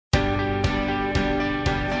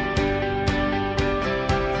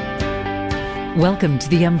Welcome to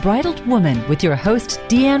the Unbridled Woman with your host,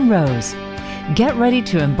 Deanne Rose. Get ready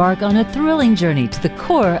to embark on a thrilling journey to the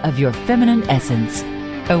core of your feminine essence.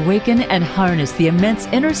 Awaken and harness the immense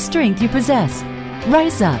inner strength you possess.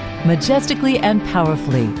 Rise up majestically and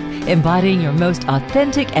powerfully, embodying your most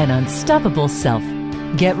authentic and unstoppable self.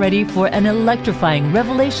 Get ready for an electrifying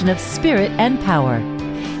revelation of spirit and power.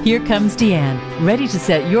 Here comes Deanne, ready to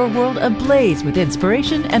set your world ablaze with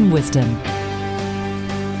inspiration and wisdom.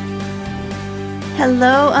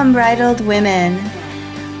 Hello, Unbridled Women.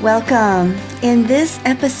 Welcome. In this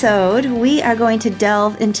episode, we are going to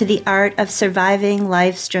delve into the art of surviving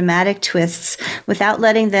life's dramatic twists without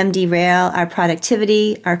letting them derail our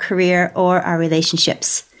productivity, our career, or our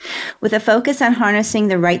relationships. With a focus on harnessing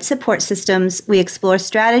the right support systems, we explore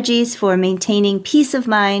strategies for maintaining peace of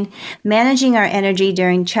mind, managing our energy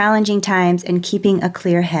during challenging times, and keeping a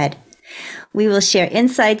clear head. We will share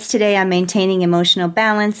insights today on maintaining emotional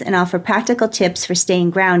balance and offer practical tips for staying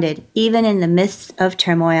grounded, even in the midst of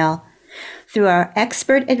turmoil. Through our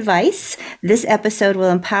expert advice, this episode will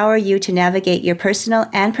empower you to navigate your personal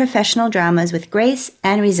and professional dramas with grace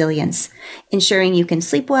and resilience, ensuring you can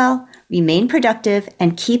sleep well, remain productive,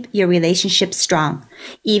 and keep your relationships strong,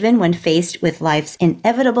 even when faced with life's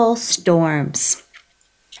inevitable storms.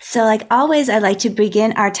 So like always, I like to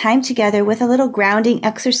begin our time together with a little grounding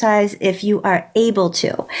exercise if you are able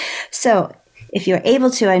to. So if you're able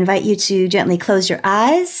to, I invite you to gently close your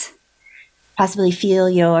eyes, possibly feel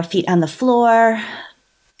your feet on the floor,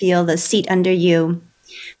 feel the seat under you,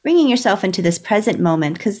 bringing yourself into this present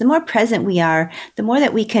moment, because the more present we are, the more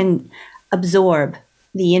that we can absorb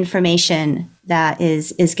the information that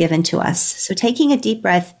is given to us. So taking a deep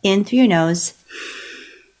breath in through your nose,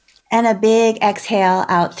 and a big exhale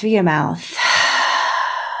out through your mouth.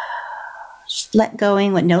 Just let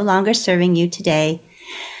going what no longer serving you today.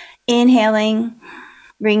 Inhaling,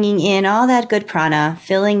 bringing in all that good prana,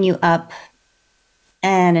 filling you up.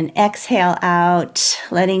 And an exhale out,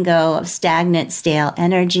 letting go of stagnant, stale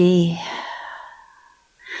energy.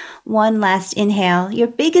 One last inhale, your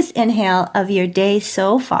biggest inhale of your day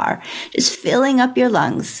so far, just filling up your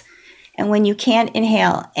lungs. And when you can't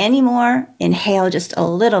inhale anymore, inhale just a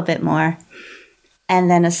little bit more.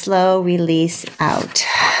 And then a slow release out.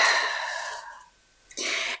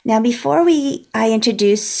 Now, before I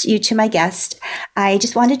introduce you to my guest, I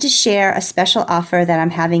just wanted to share a special offer that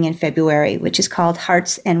I'm having in February, which is called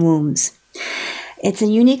Hearts and Wombs. It's a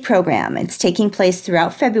unique program. It's taking place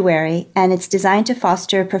throughout February, and it's designed to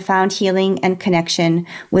foster profound healing and connection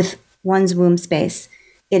with one's womb space.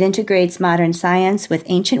 It integrates modern science with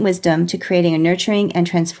ancient wisdom to creating a nurturing and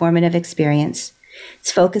transformative experience.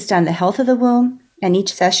 It's focused on the health of the womb, and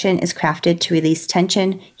each session is crafted to release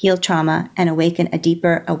tension, heal trauma, and awaken a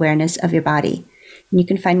deeper awareness of your body. And you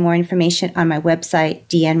can find more information on my website,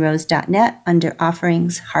 deannerose.net, under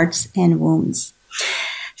Offerings, Hearts, and Wombs.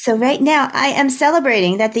 So right now, I am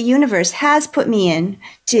celebrating that the universe has put me in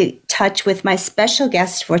to touch with my special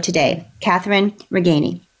guest for today, Kathryn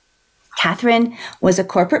Regganie. Kathryn was a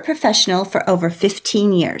corporate professional for over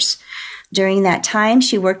 15 years. During that time,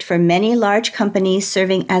 she worked for many large companies,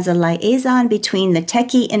 serving as a liaison between the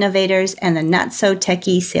techie innovators and the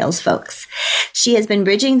not-so-techie sales folks. She has been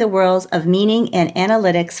bridging the worlds of meaning and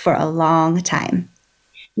analytics for a long time.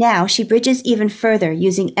 Now, she bridges even further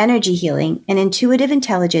using energy healing and intuitive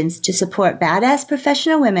intelligence to support badass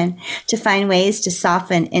professional women to find ways to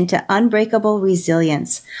soften into unbreakable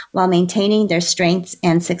resilience while maintaining their strengths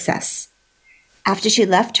and success. After she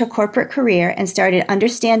left her corporate career and started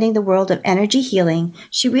understanding the world of energy healing,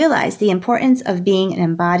 she realized the importance of being an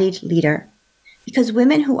embodied leader. Because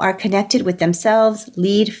women who are connected with themselves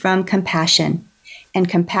lead from compassion, and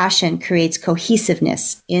compassion creates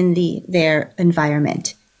cohesiveness in their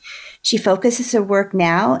environment. She focuses her work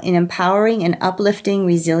now in empowering and uplifting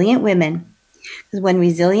resilient women. Because when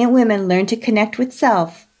resilient women learn to connect with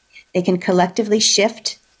self, they can collectively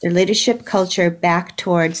shift their leadership culture back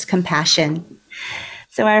towards compassion.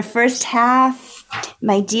 So our first half,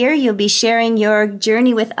 my dear, you'll be sharing your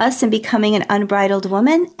journey with us in becoming an unbridled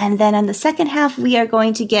woman. And then on the second half, we are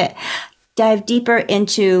going to dive deeper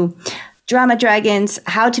into drama dragons,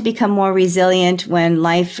 how to become more resilient when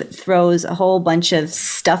life throws a whole bunch of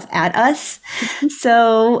stuff at us.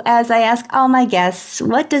 So as I ask all my guests,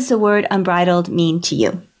 what does the word unbridled mean to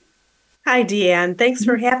you? Hi, Deanne. Thanks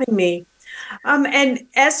for having me. And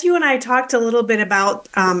as you and I talked a little bit about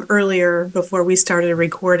earlier before we started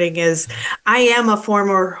recording, is I am a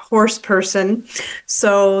former horse person.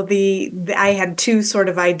 So I had two sort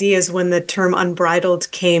of ideas when the term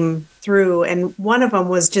unbridled came through. And one of them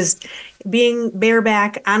was just being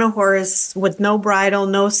bareback on a horse with no bridle,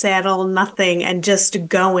 no saddle, nothing, and just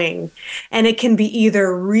going. And it can be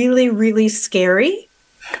either really, really scary,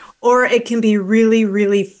 or it can be really,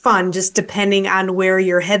 really fun, just depending on where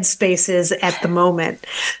your headspace is at the moment.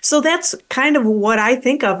 So that's kind of what I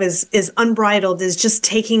think of as unbridled, is just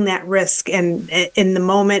taking that risk. And in the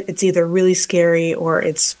moment, it's either really scary or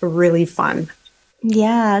it's really fun.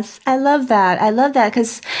 Yes, I love that. I love that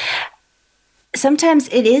because sometimes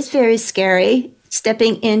it is very scary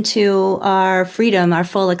stepping into our freedom, our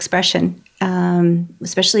full expression,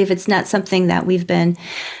 especially if it's not something that we've been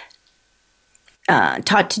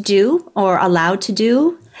taught to do or allowed to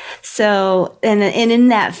do. So, and in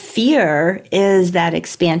that fear is that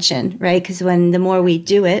expansion, right? Because the more we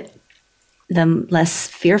do it, the less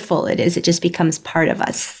fearful it is. It just becomes part of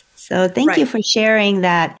us. So thank you for sharing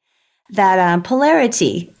that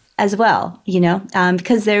polarity as well,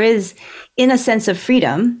 because there is, in a sense of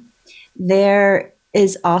freedom, there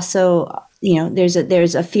is also, there's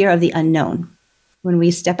a fear of the unknown when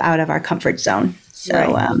we step out of our comfort zone.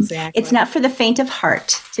 So exactly. It's not for the faint of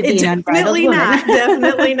heart to be an unbridled woman.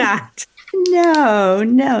 Definitely not.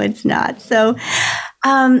 No, it's not. So,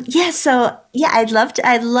 I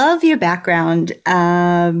love your background.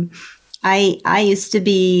 I used to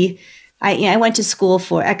be, I went to school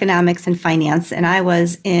for economics and finance, and I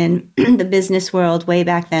was in the business world way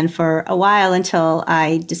back then for a while until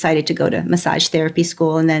I decided to go to massage therapy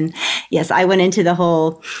school. And then, yes, I went into the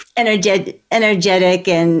whole energetic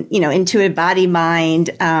and, intuitive body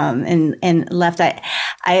mind, and left.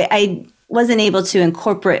 I wasn't able to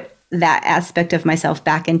incorporate that aspect of myself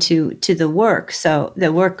back into the work. So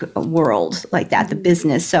the work world like that, the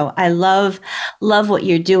business. So I love what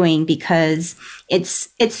you're doing because it's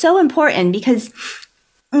so important because,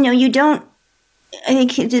 I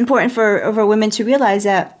think it's important for women to realize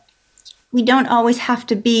that we don't always have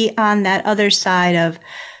to be on that other side of,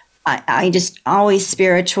 I just always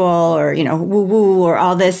spiritual or, woo woo or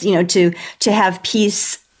all this, to have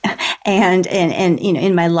peace and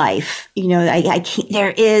in my life, I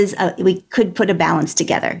can't, we could put a balance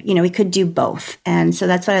together, we could do both. And so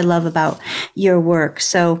that's what I love about your work.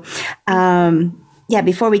 So,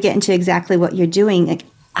 before we get into exactly what you're doing,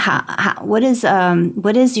 what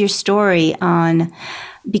is your story on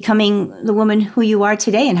becoming the woman who you are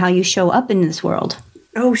today and how you show up in this world?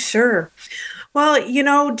 Oh, sure.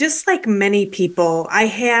 Well, just like many people, I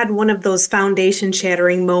had one of those foundation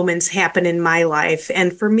shattering moments happen in my life.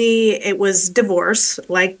 And for me, it was divorce.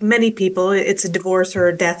 Like many people, it's a divorce or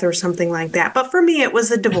a death or something like that. But for me, it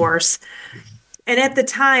was a divorce. And at the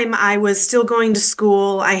time, I was still going to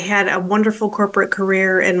school. I had a wonderful corporate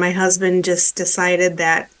career, and my husband just decided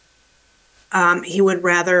that he would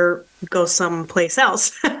rather go someplace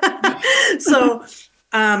else. So,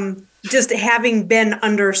 just having been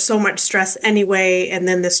under so much stress anyway, and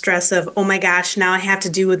then the stress of, oh my gosh, now I have to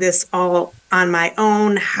do this all on my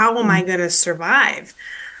own. How am I going to survive?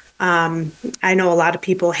 I know a lot of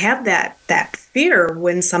people have that fear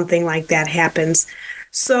when something like that happens.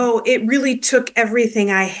 So it really took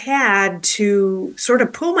everything I had to sort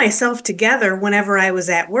of pull myself together whenever I was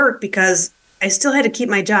at work, because I still had to keep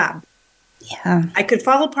my job. Yeah, I could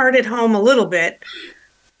fall apart at home a little bit,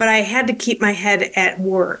 but I had to keep my head at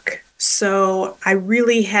work. So I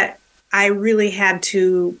really had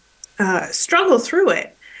to struggle through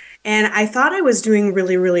it. And I thought I was doing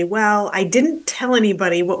really, really well. I didn't tell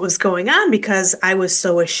anybody what was going on because I was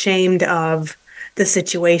so ashamed of the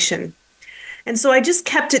situation. And so I just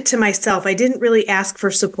kept it to myself. I didn't really ask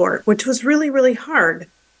for support, which was really, really hard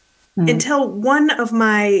until one of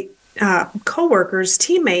my coworkers,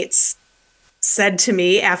 teammates, said to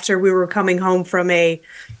me after we were coming home from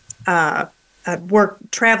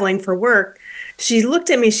traveling for work, she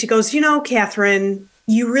looked at me, she goes, Kathryn,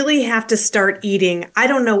 you really have to start eating. I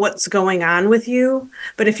don't know what's going on with you,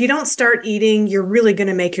 but if you don't start eating, you're really going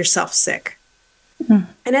to make yourself sick.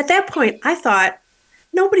 And at that point, I thought,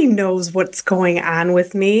 nobody knows what's going on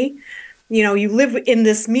with me. You live in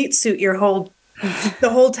this meat suit the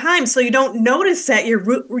whole time, so you don't notice that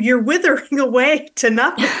you're withering away to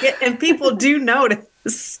nothing, and people do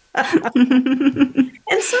notice.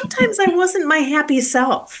 And sometimes I wasn't my happy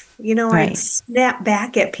self. I'd snap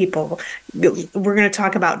back at people. We're going to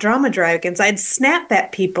talk about drama dragons. I'd snap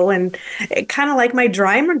at people, and kind of like my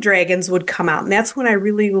drama dragons would come out. And that's when I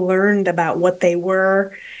really learned about what they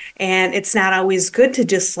were. And it's not always good to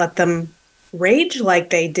just let them rage like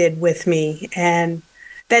they did with me. And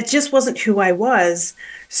that just wasn't who I was.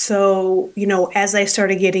 So, as I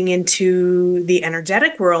started getting into the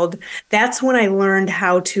energetic world, that's when I learned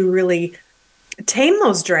how to really tame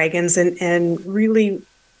those dragons and really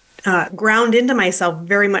ground into myself,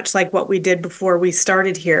 very much like what we did before we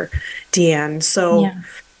started here, Deanne. So,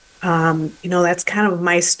 that's kind of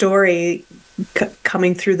my story,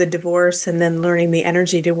 coming through the divorce and then learning the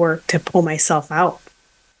energy to work to pull myself out.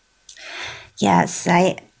 Yes,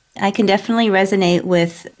 I can definitely resonate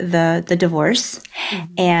with the divorce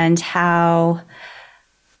and how,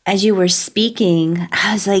 as you were speaking,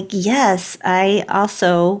 I was like, yes, I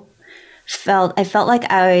also felt like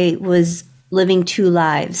I was living two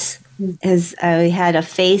lives, as I had a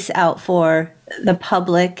face out for the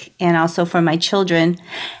public and also for my children.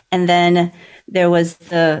 And then there was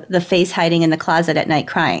the face hiding in the closet at night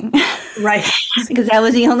crying. Right. Because that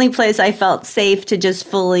was the only place I felt safe to just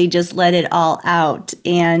fully just let it all out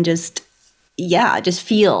and just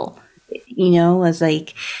feel, I was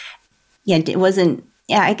like, it wasn't,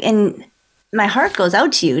 and my heart goes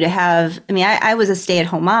out to you to have, I was a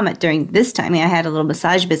stay-at-home mom during this time. I had a little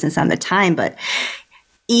massage business on the time, but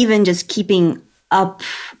even just keeping up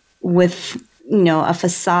with, a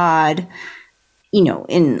facade,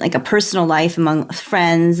 in like a personal life among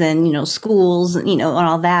friends and, schools, and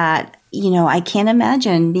all that, I can't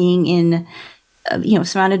imagine being in,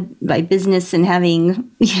 surrounded by business and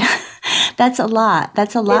having, that's a lot.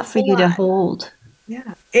 That's a lot for you to hold.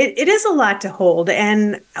 Yeah, it is a lot to hold.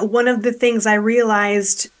 And one of the things I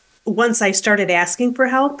realized once I started asking for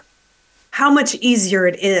help, how much easier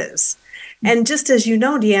it is. And just as you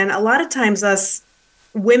know, Deanne, a lot of times us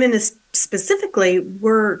women specifically,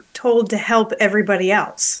 we're told to help everybody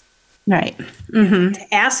else. Right. To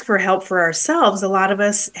ask for help for ourselves, a lot of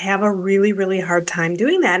us have a really, really hard time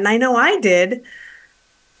doing that. And I know I did.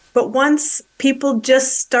 But once people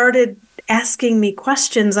just started asking me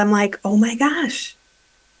questions, I'm like, oh my gosh,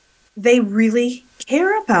 they really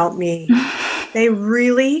care about me. They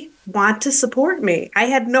really want to support me. I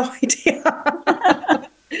had no idea.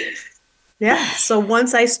 Yeah. So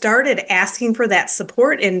once I started asking for that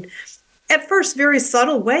support in, at first, very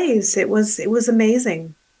subtle ways, it was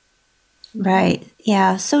amazing. Right.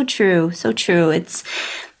 Yeah. So true. So true.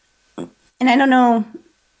 And I don't know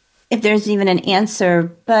if there's even an answer,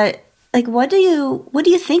 but like, what do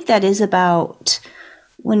you think that is about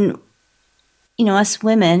when, us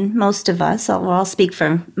women, most of us, I'll speak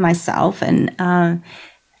for myself, and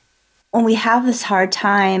when we have this hard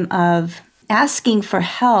time of asking for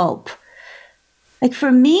help. Like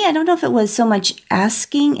for me, I don't know if it was so much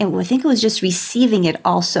asking, and I think it was just receiving it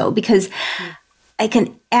also, because I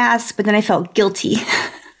can ask, but then I felt guilty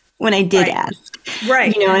when I did ask.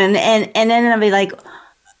 Right. And then I'll be like,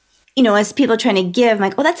 as people are trying to give, I'm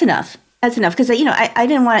like, oh, that's enough. That's enough. Because, I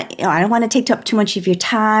didn't want to, I don't want to take up too much of your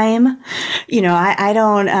time. I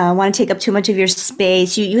don't want to take up too much of your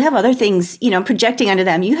space. You have other things, projecting onto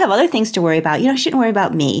them. You have other things to worry about. You shouldn't worry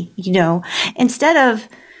about me, instead of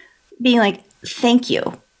being like, thank you.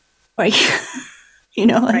 Or,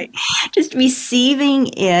 right. Just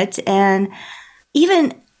receiving it. And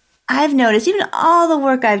even I've noticed, even all the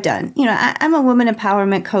work I've done, I'm a woman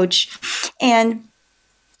empowerment coach, and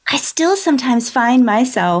I still sometimes find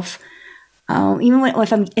myself, even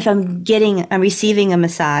if I'm receiving a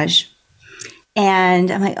massage,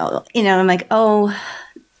 and I'm like, I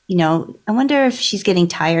wonder if she's getting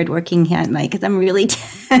tired working at because I'm really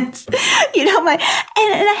tense, and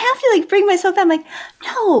I have to like bring myself back. I'm like,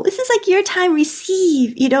 no, this is like your time.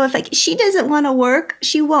 Receive, if like she doesn't want to work,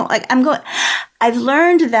 she won't. Like I've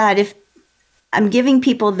learned that if I'm giving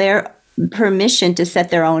people their permission to set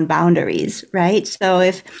their own boundaries, right? So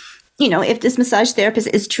if this massage therapist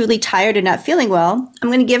is truly tired and not feeling well, I'm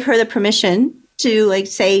going to give her the permission to like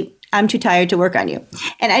say, I'm too tired to work on you.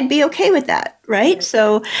 And I'd be okay with that, right?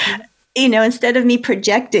 So, instead of me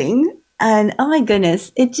projecting, and oh my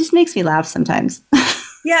goodness, it just makes me laugh sometimes.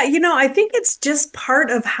 Yeah, I think it's just part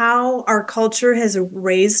of how our culture has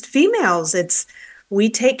raised females. We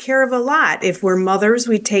take care of a lot. If we're mothers,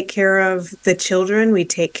 we take care of the children, we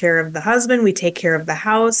take care of the husband, we take care of the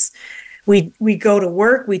house. We go to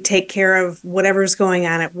work, we take care of whatever's going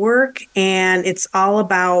on at work, and it's all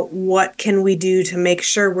about what can we do to make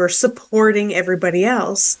sure we're supporting everybody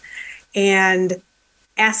else. And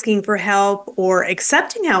asking for help or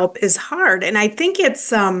accepting help is hard. And I think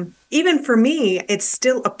it's, even for me, it's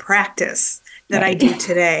still a practice that I do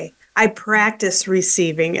today. I practice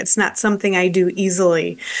receiving. It's not something I do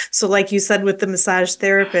easily. So like you said with the massage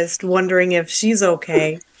therapist, wondering if she's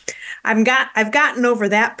okay. I've gotten over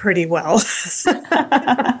that pretty well.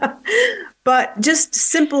 But just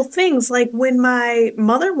simple things like when my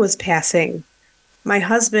mother was passing, my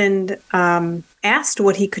husband asked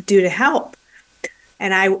what he could do to help.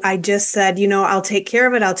 And I just said, I'll take care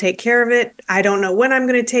of it. I'll take care of it. I don't know when I'm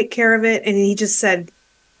going to take care of it. And he just said,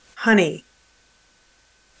 honey,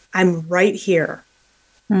 I'm right here.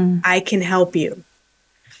 I can help you.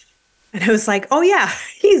 And I was like, oh, yeah,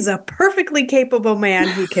 he's a perfectly capable man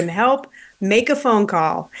who can help make a phone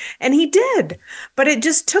call. And he did. But it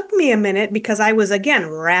just took me a minute because I was, again,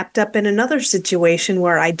 wrapped up in another situation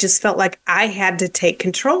where I just felt like I had to take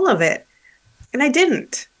control of it. And I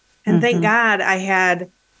didn't. And thank God I had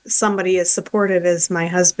somebody as supportive as my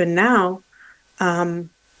husband now to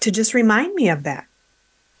just remind me of that.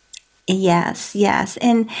 Yes, yes.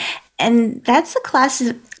 And that's a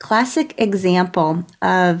classic example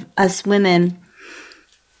of us women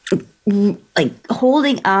like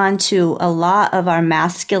holding on to a lot of our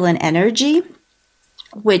masculine energy,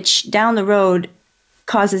 which down the road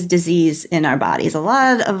causes disease in our bodies. A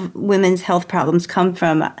lot of women's health problems come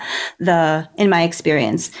from in my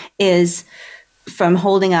experience, is from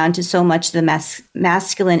holding on to so much of the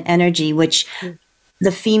masculine energy, which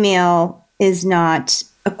the female is not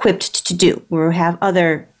equipped to do. We have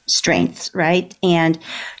other strengths, right? And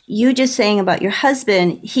you just saying about your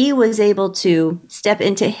husband, he was able to step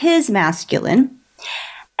into his masculine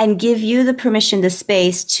and give you the permission, the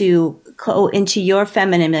space to go into your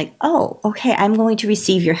feminine, like, oh, okay, I'm going to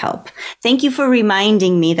receive your help. Thank you for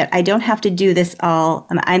reminding me that I don't have to do this all.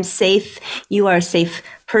 I'm safe. You are a safe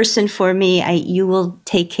person for me. You will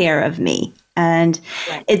take care of me. And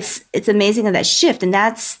it's amazing that shift. And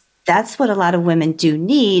that's what a lot of women do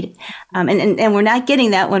need. And we're not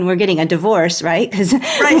getting that when we're getting a divorce, right? Because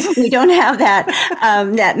we don't have that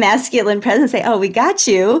that masculine presence say, oh, we got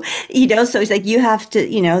you. So it's like you have to,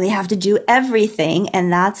 they have to do everything.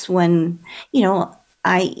 And that's when,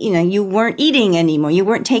 you weren't eating anymore. You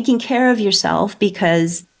weren't taking care of yourself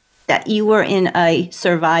because that you were in a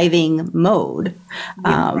surviving mode.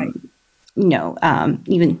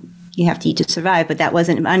 Even you have to eat to survive, but that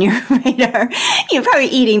wasn't on your radar. You're probably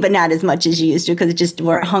eating, but not as much as you used to because you just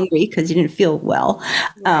weren't hungry because you didn't feel well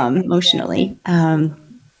emotionally.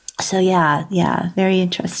 So yeah, very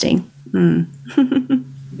interesting.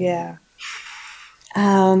 Yeah.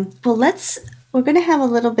 Well, we're going to have a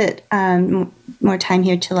little bit more time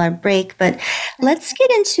here till our break, but let's get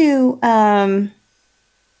into,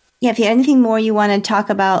 if you have anything more you want to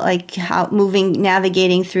talk about, like how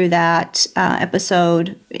navigating through that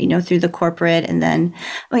episode, through the corporate, and then,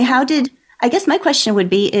 I guess my question would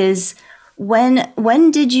be is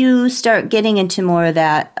when did you start getting into more of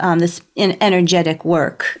that, this energetic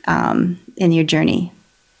work in your journey?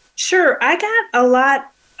 Sure. I got a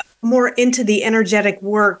lot more into the energetic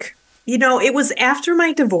work. It was after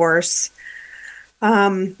my divorce.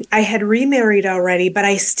 I had remarried already, but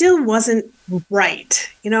I still wasn't right.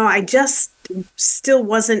 I just still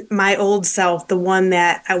wasn't my old self, the one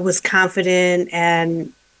that I was confident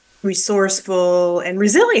and resourceful and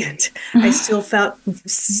resilient. I still felt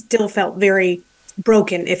very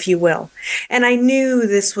broken, if you will. And I knew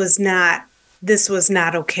this was not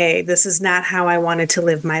okay. This is not how I wanted to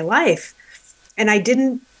live my life. And I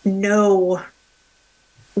didn't know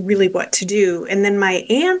really what to do. And then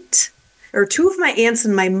two of my aunts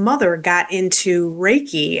and my mother got into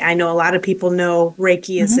Reiki. I know a lot of people know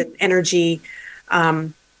Reiki is an energy,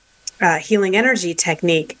 healing energy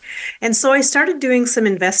technique. And so I started doing some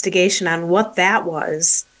investigation on what that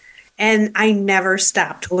was. And I never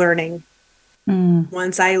stopped learning.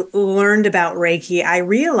 Once I learned about Reiki, I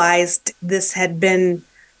realized this had been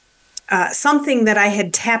something that I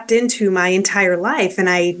had tapped into my entire life, and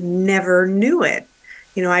I never knew it.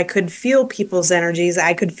 I could feel people's energies.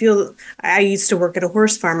 I used to work at a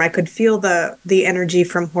horse farm. I could feel the energy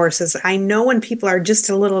from horses. I know when people are just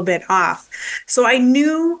a little bit off. So I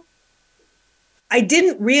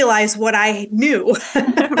didn't realize what I knew.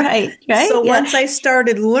 Right. So once I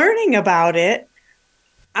started learning about it,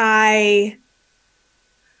 I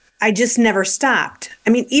just never stopped.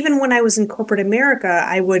 I mean, even when I was in corporate America,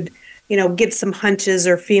 I would get some hunches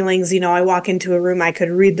or feelings. I walk into a room, I could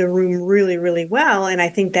read the room really, really well. And I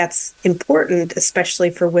think that's important, especially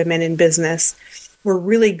for women in business. We're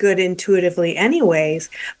really good intuitively anyways,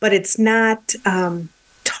 but it's not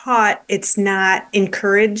taught. It's not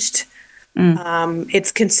encouraged.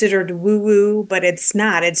 It's considered woo-woo, but it's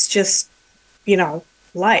not. It's just,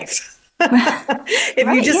 life.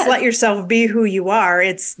 If you just let yourself be who you are,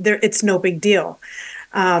 it's no big deal.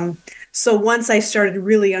 So once I started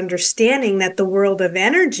really understanding that the world of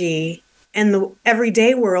energy and the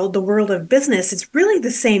everyday world, the world of business, it's really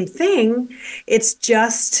the same thing. It's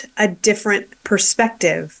just a different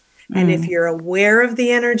perspective. And if you're aware of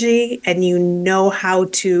the energy and you know how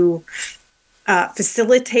to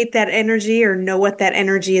facilitate that energy or know what that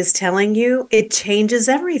energy is telling you, it changes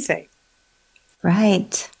everything.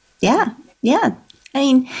 Right. Yeah. Yeah. I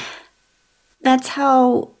mean, that's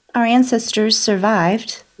how our ancestors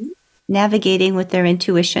survived, navigating with their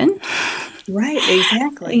intuition. Right,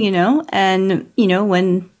 exactly. And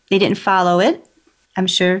when they didn't follow it, I'm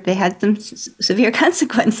sure they had some severe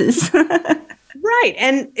consequences. Right.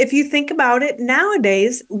 And if you think about it,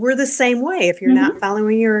 nowadays, we're the same way. If you're not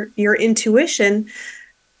following your intuition,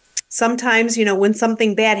 sometimes, when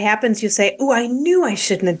something bad happens, you say, oh, I knew I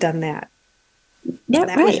shouldn't have done that. Yeah,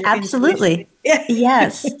 that right. Absolutely.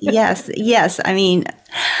 Yes, yes, yes. I mean,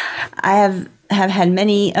 I have had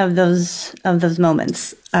many of those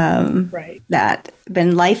moments right. that have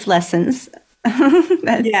been life lessons.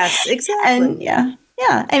 Yes, exactly. And yeah.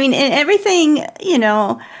 I mean, and everything,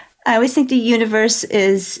 I always think the universe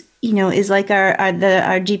is like our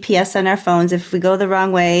GPS on our phones. If we go the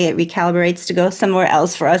wrong way, it recalibrates to go somewhere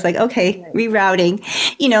else for us. Like, okay, right.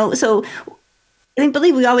 Rerouting, so I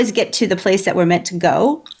believe we always get to the place that we're meant to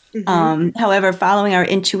go. However, following our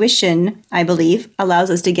intuition, I believe,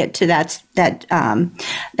 allows us to get to that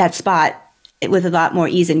spot with a lot more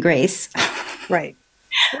ease and grace. Right.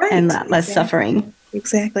 And a lot less suffering.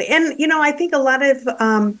 Exactly. And, I think a lot of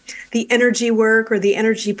the energy work or the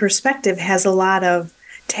energy perspective has a lot of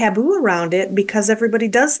taboo around it because everybody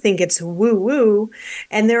does think it's woo-woo.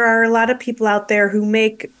 And there are a lot of people out there who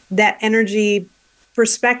make that energy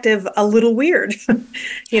perspective a little weird.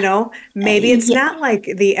 Maybe it's not like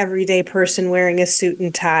the everyday person wearing a suit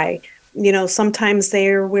and tie. Sometimes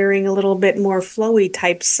they're wearing a little bit more flowy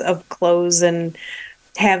types of clothes and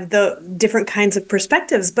have the different kinds of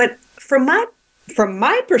perspectives. But from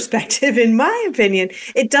my perspective, in my opinion,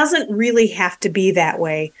 it doesn't really have to be that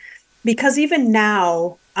way. Because even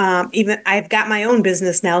now, even I've got my own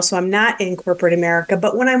business now, so I'm not in corporate America.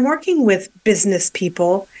 But when I'm working with business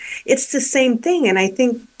people, it's the same thing. And I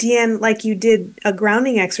think, Deanne, like you did a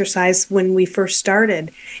grounding exercise when we first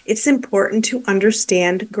started, it's important to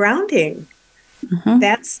understand grounding.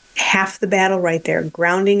 That's half the battle right there,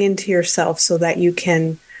 grounding into yourself so that you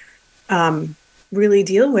can really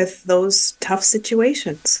deal with those tough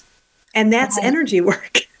situations. And that's energy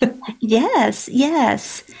work. Yes.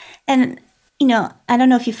 And, I don't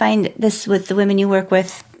know if you find this with the women you work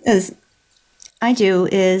with, as I do,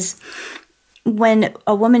 is when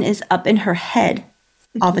a woman is up in her head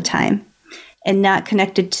all the time and not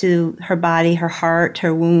connected to her body, her heart,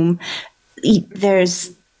 her womb,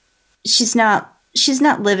 she's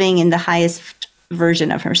not living in the highest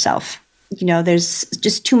version of herself. There's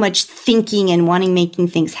just too much thinking and making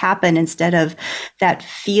things happen instead of that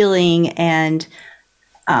feeling and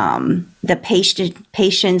the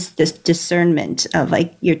patience, this discernment of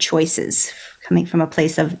like your choices coming from a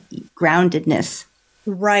place of groundedness.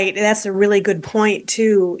 Right. That's a really good point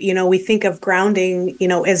too. We think of grounding,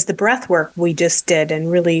 as the breath work we just did and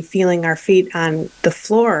really feeling our feet on the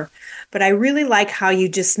floor. But I really like how you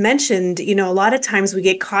just mentioned, a lot of times we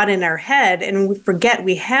get caught in our head and we forget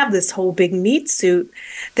we have this whole big meat suit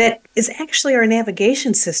that is actually our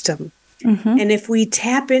navigation system. And if we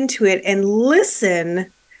tap into it and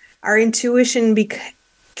listen, our intuition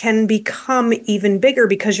can become even bigger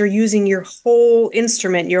because you're using your whole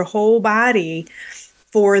instrument, your whole body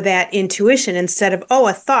for that intuition instead of,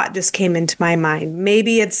 a thought just came into my mind.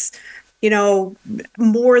 Maybe it's,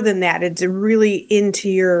 more than that. It's really into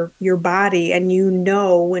your body and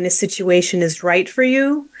when a situation is right for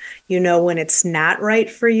you, when it's not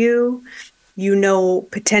right for you,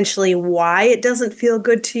 potentially why it doesn't feel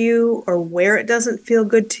good to you or where it doesn't feel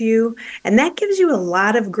good to you. And that gives you a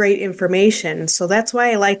lot of great information. So that's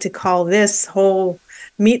why I like to call this whole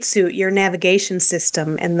meat suit your navigation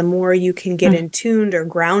system. And the more you can get in tuned or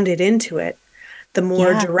grounded into it, the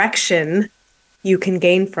more direction you can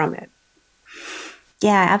gain from it.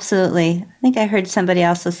 Yeah, absolutely. I think I heard somebody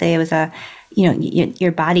also say it was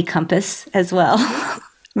your body compass as well,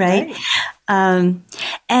 right? And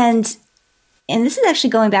this is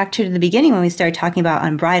actually going back to the beginning when we started talking about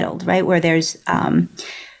Unbridled, right? Where there's,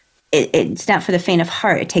 it's not for the faint of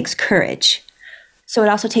heart. It takes courage. So it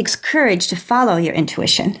also takes courage to follow your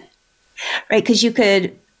intuition, right? Because you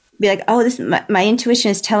could be like, my intuition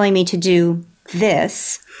is telling me to do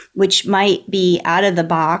this, which might be out of the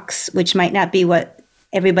box, which might not be what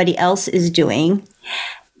everybody else is doing.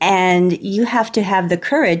 And you have to have the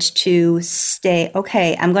courage to stay,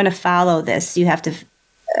 okay, I'm going to follow this. You have to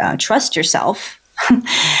trust yourself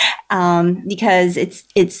because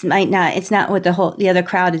it's not what the other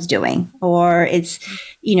crowd is doing, or it's,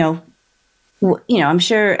 I'm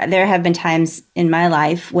sure there have been times in my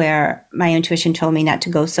life where my intuition told me not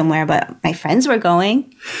to go somewhere, but my friends were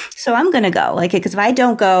going. So I'm going to go. Because if I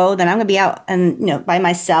don't go, then I'm going to be out and, by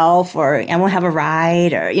myself, or I won't have a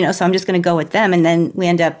ride, or, so I'm just going to go with them. And then we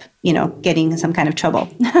end up, getting some kind of trouble,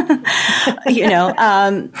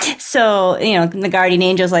 So, the guardian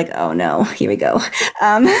angel's like, oh no, here we go.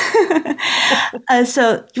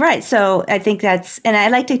 Right. So I think and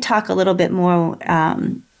I'd like to talk a little bit more,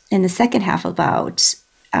 in the second half about,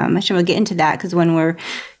 I'm sure we'll get into that, because when we're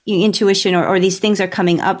intuition or these things are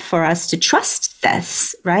coming up for us to trust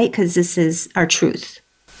this, right? Because this is our truth.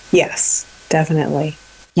 Yes, definitely.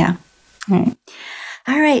 Yeah.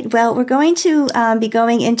 All right. Well, we're going to be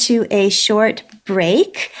going into a short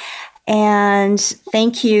break. And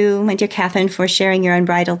thank you, my dear Kathryn, for sharing your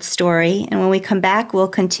unbridled story. And when we come back, we'll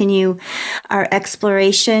continue our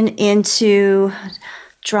exploration into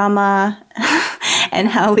drama and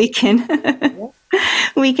how we can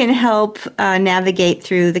help navigate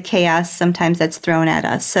through the chaos sometimes that's thrown at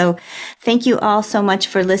us. So thank you all so much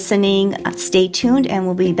for listening. Stay tuned, and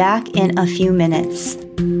we'll be back in a few minutes.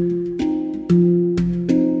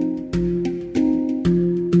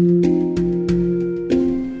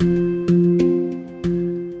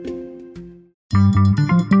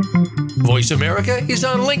 Voice America is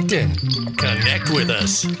on LinkedIn. Connect with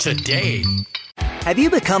us today. Have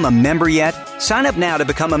you become a member yet? Sign up now to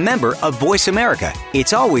become a member of Voice America.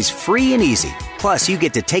 It's always free and easy. Plus, you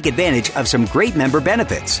get to take advantage of some great member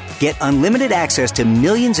benefits. Get unlimited access to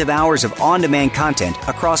millions of hours of on-demand content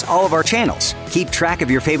across all of our channels. Keep track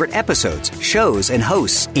of your favorite episodes, shows, and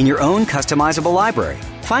hosts in your own customizable library.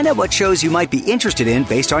 Find out what shows you might be interested in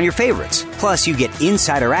based on your favorites. Plus, you get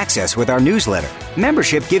insider access with our newsletter.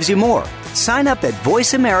 Membership gives you more. Sign up at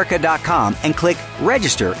voiceamerica.com and click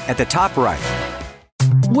register at the top right.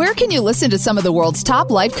 Where can you listen to some of the world's top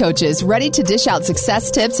life coaches ready to dish out success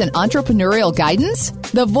tips and entrepreneurial guidance?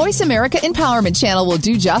 The Voice America Empowerment Channel will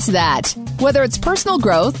do just that. Whether it's personal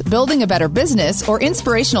growth, building a better business, or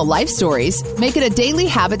inspirational life stories, make it a daily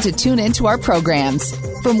habit to tune into our programs.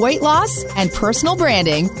 From weight loss and personal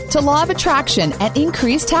branding to law of attraction and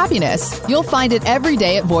increased happiness, you'll find it every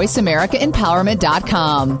day at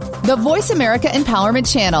voiceamericaempowerment.com. The Voice America Empowerment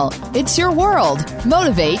Channel. It's your world.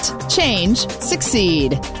 Motivate, change,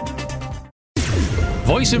 succeed.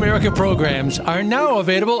 Voice America programs are now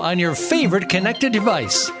available on your favorite connected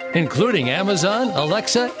device, including Amazon,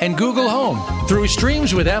 Alexa, and Google Home. Through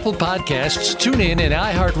streams with Apple Podcasts, TuneIn, and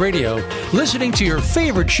iHeartRadio, listening to your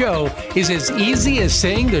favorite show is as easy as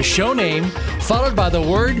saying the show name followed by the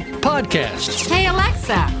word podcast. Hey,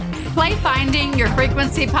 Alexa, play Finding Your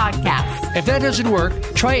Frequency podcast. If that doesn't work,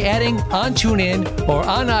 try adding on TuneIn or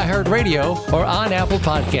on iHeartRadio or on Apple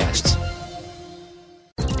Podcasts.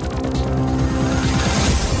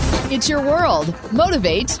 It's your world.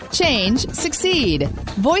 Motivate, change, succeed.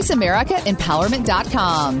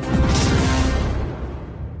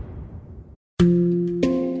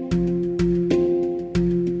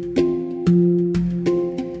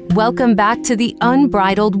 Welcome back to The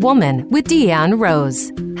Unbridled Woman with Deanne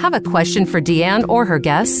Rose. Have a question for Deanne or her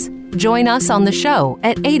guests? Join us on the show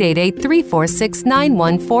at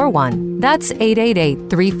 888-346-9141. That's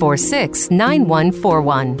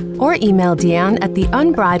 888-346-9141. Or email Deanne at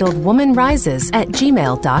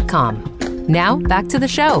theunbridledwomanrises@gmail.com. Now, back to the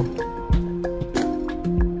show.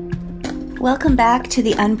 Welcome back to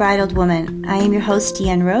The Unbridled Woman. I am your host,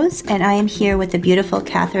 Deanne Rose, and I am here with the beautiful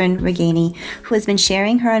Kathryn Regganie, who has been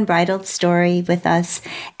sharing her unbridled story with us.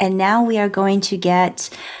 And now we are going to get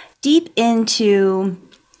deep into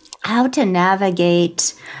how to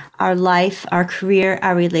navigate our life, our career,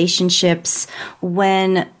 our relationships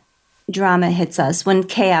when drama hits us, when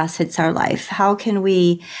chaos hits our life. How can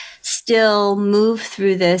we still move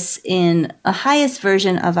through this in a highest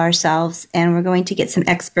version of ourselves? And we're going to get some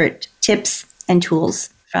expert tips and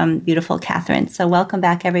tools from beautiful Kathryn. So welcome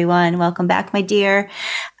back, everyone. Welcome back, my dear.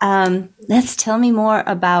 Let's tell me more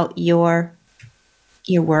about your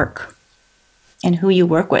work and who you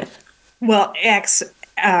work with. Well,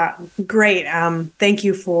 great. Thank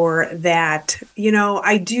you for that. You know,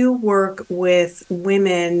 I do work with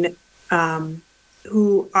women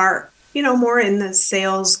who are, more in the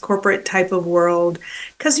sales, corporate type of world.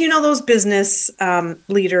 Because, those business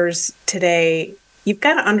leaders today, you've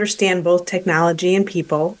got to understand both technology and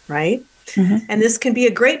people, right? Mm-hmm. And this can be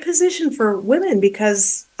a great position for women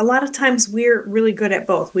because a lot of times we're really good at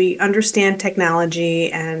both. We understand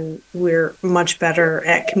technology and we're much better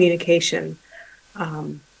at communication.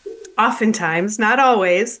 oftentimes, not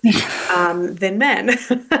always, than men.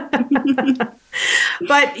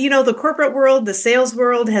 But, the corporate world, the sales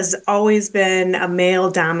world has always been a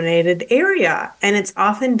male-dominated area, and it's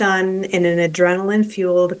often done in an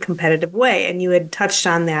adrenaline-fueled, competitive way. And you had touched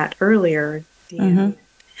on that earlier, Deanna.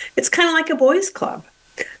 It's kind of like a boys' club.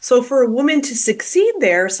 So for a woman to succeed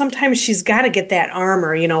there, sometimes she's got to get that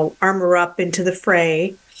armor, armor up into the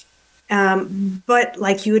fray. But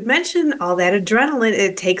like you had mentioned, all that adrenaline,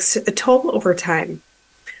 it takes a toll over time,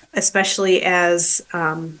 especially as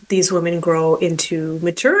these women grow into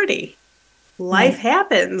maturity. Life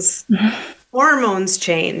happens. Hormones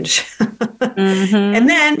change. And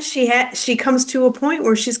then she comes to a point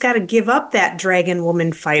where she's got to give up that dragon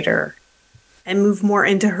woman fighter and move more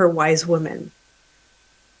into her wise woman.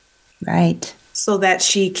 Right. So that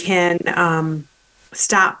she can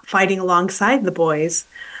stop fighting alongside the boys,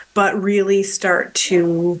 but really start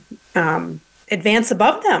to advance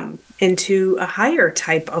above them into a higher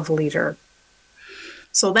type of leader.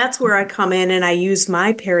 So that's where I come in, and I use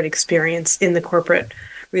my parent experience in the corporate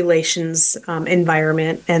relations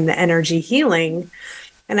environment and the energy healing.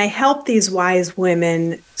 And I help these wise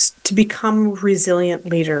women to become resilient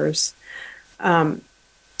leaders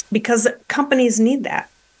because companies need that.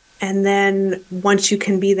 And then once you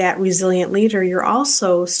can be that resilient leader, you're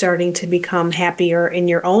also starting to become happier in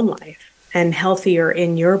your own life and healthier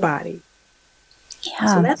in your body. Yeah.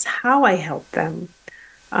 So that's how I help them.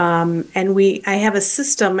 And I have a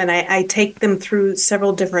system, and I take them through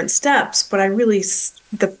several different steps, but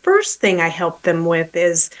the first thing I help them with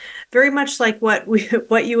is very much like what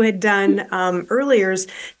you had done earlier, is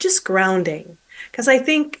just grounding. Because I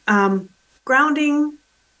think grounding,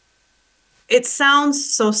 it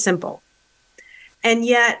sounds so simple, and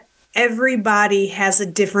yet everybody has a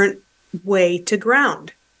different way to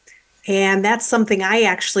ground. And that's something I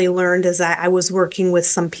actually learned as I was working with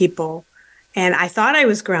some people, and I thought I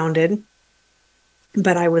was grounded,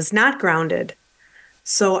 but I was not grounded.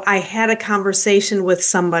 So I had a conversation with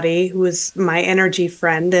somebody who was my energy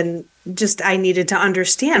friend, and I needed to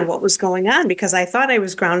understand what was going on because I thought I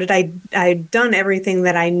was grounded. I'd done everything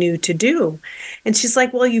that I knew to do. And she's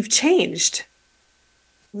like, well, you've changed.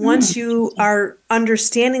 Once you are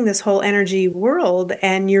understanding this whole energy world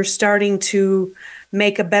and you're starting to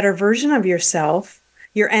make a better version of yourself,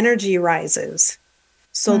 your energy rises.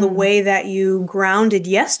 So the way that you grounded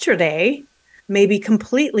yesterday may be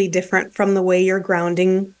completely different from the way you're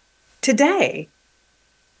grounding today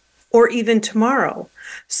or even tomorrow.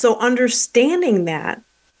 So understanding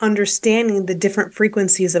the different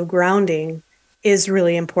frequencies of grounding is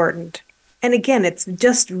really important. And again, it's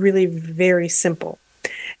just really very simple.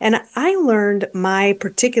 And I learned my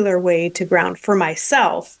particular way to ground for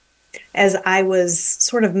myself as I was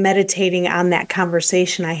sort of meditating on that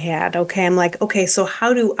conversation I had. Okay, I'm like, okay, so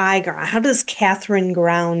how do I ground? How does Kathryn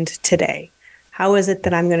ground today? How is it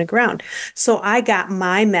that I'm going to ground? So I got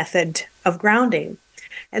my method of grounding.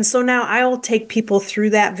 And so now I will take people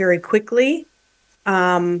through that very quickly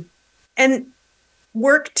and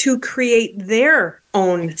work to create their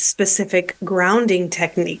own specific grounding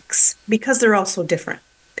techniques because they're also different.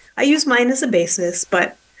 I use mine as a basis,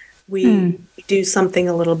 but we do something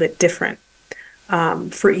a little bit different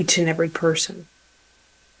for each and every person.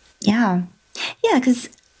 Yeah. Yeah, because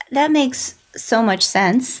that makes so much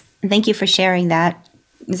sense. Thank you for sharing that,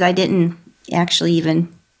 because I didn't actually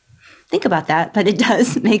even think about that, but it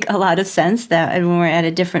does make a lot of sense that when we're at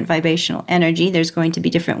a different vibrational energy, there's going to be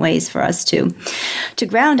different ways for us to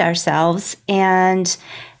ground ourselves. And,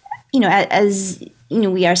 as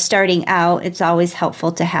we are starting out, it's always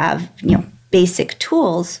helpful to have, basic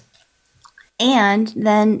tools and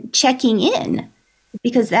then checking in,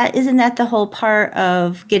 because isn't that the whole part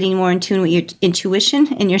of getting more in tune with your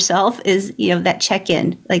intuition in yourself is, that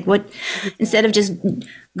check-in, like what, instead of just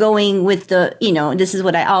going with the, this is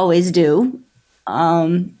what I always do.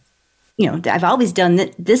 I've always done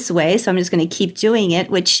it this way, so I'm just going to keep doing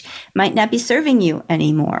it, which might not be serving you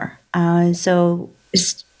anymore. So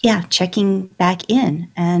just, checking back in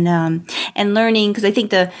and learning, because I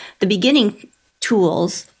think the beginning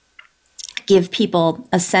tools give people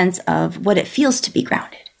a sense of what it feels to be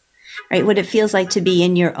grounded, right? What it feels like to be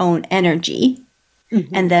in your own energy.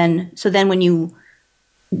 Mm-hmm. And then when you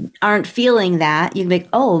aren't feeling that, you can be like,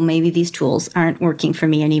 oh, maybe these tools aren't working for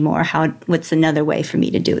me anymore. What's another way for me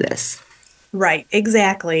to do this? Right,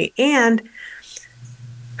 exactly. And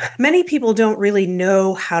many people don't really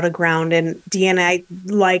know how to ground. And Deanna, I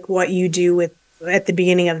like what you do at the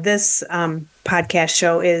beginning of this podcast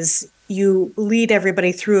show is you lead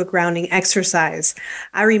everybody through a grounding exercise.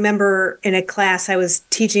 I remember in a class I was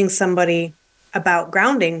teaching somebody about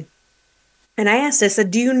grounding, And I asked, I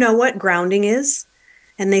said, do you know what grounding is?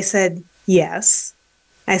 And they said, yes.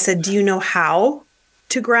 I said, do you know how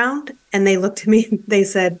to ground? And they looked at me and they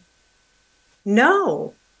said,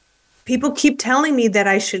 no. People keep telling me that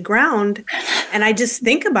I should ground, and I just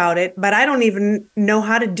think about it, but I don't even know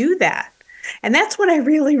how to do that. And that's when I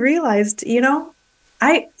really realized, the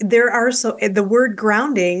word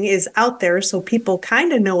grounding is out there, so people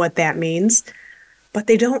kind of know what that means, but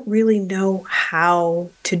they don't really know how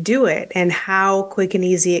to do it and how quick and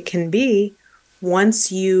easy it can be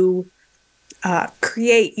once you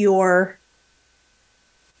create your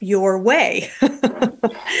way.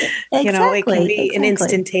 Exactly, it can be an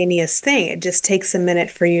instantaneous thing. It just takes a minute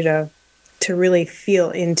for you to really feel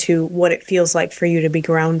into what it feels like for you to be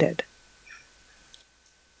grounded.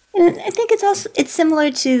 And I think it's similar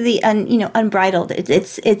to the unbridled.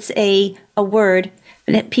 It's a word,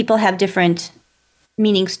 but people have different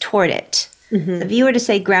meanings toward it. Mm-hmm. So if you were to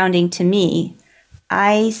say grounding to me,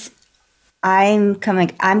 I'm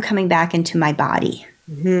coming back into my body.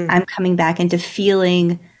 Mm-hmm. I'm coming back into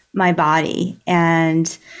feeling my body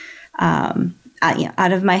and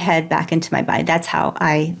out of my head back into my body. That's how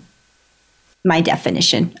my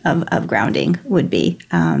definition of grounding would be.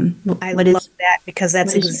 I love that, because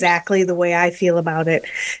that's exactly the way I feel about it.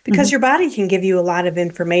 Because mm-hmm. your body can give you a lot of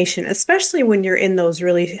information, especially when you're in those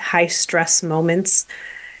really high stress moments.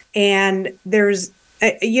 And there's,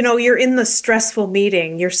 you're in the stressful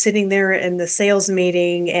meeting. You're sitting there in the sales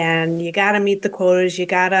meeting, and you got to meet the quotas. You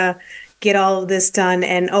got to get all of this done.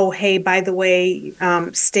 And, oh, hey, by the way,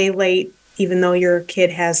 stay late, even though your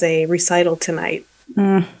kid has a recital tonight.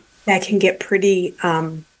 Mm. That can get pretty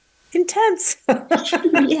intense.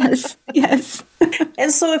 Yes.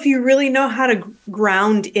 And so if you really know how to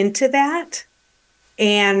ground into that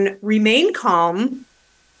and remain calm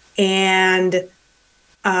and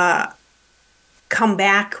come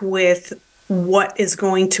back with what is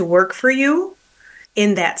going to work for you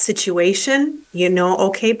in that situation,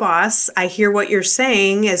 okay, boss, I hear what you're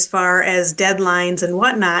saying as far as deadlines and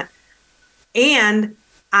whatnot, and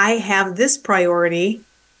I have this priority.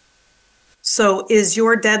 So is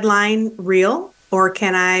your deadline real, or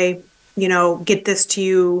can I, get this to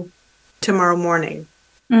you tomorrow morning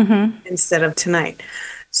instead of tonight?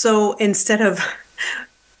 So instead of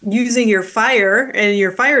using your fire and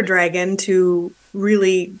your fire dragon to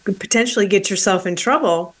really potentially get yourself in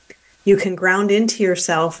trouble, you can ground into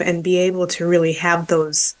yourself and be able to really have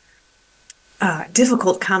those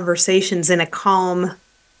difficult conversations in a calm,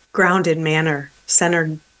 grounded manner,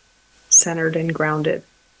 centered and grounded.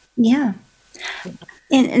 Yeah.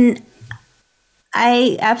 And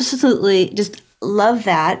I absolutely just love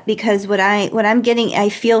that, because what I'm getting, I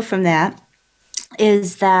feel from that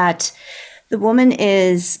is that the woman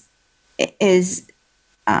is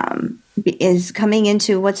coming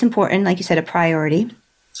into what's important, like you said, a priority.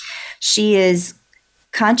 She is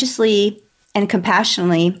consciously and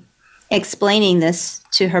compassionately explaining this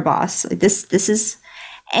to her boss. Like this is,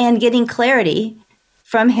 and getting clarity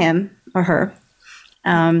from him or her.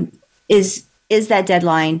 Is that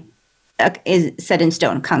deadline is set in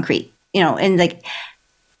stone, concrete, and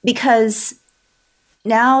because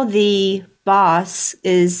now the boss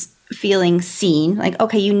is feeling seen, like,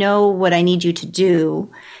 okay, you know what I need you to do,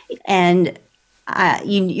 and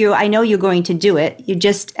I know you're going to do it. You're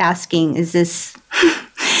just asking, is this,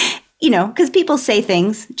 because people say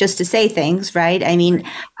things just to say things, right? I mean,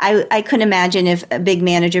 I couldn't imagine if a big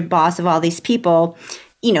manager, boss of all these people,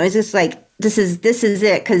 is this like, this is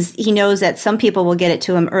it, because he knows that some people will get it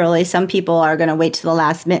to him early. Some people are going to wait to the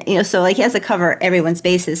last minute, so he has to cover everyone's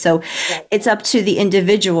bases. So It's up to the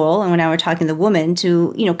individual. And when I were talking to the woman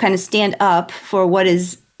to, kind of stand up for what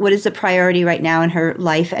is the priority right now in her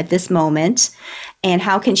life at this moment. And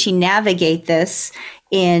how can she navigate this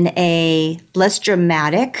in a less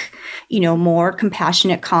dramatic, more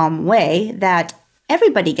compassionate, calm way that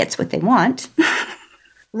everybody gets what they want.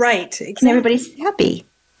 Right. Exactly. And everybody's happy.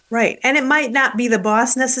 Right. And it might not be the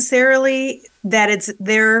boss necessarily that it's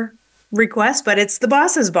their request, but it's the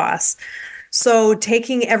boss's boss. So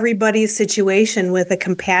taking everybody's situation with a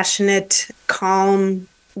compassionate, calm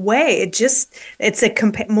way,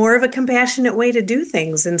 it's more of a compassionate way to do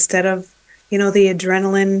things instead of, the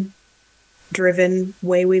adrenaline driven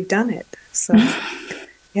way we've done it. So,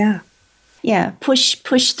 yeah. Yeah.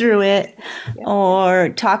 Push through it, or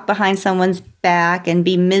talk behind someone's back and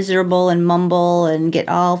be miserable and mumble and get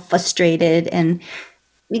all frustrated. And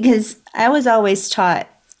because I was always taught,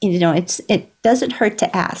 it doesn't hurt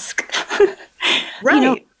to ask.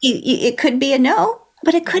 Right. It could be a no,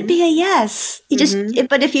 but it could be a yes.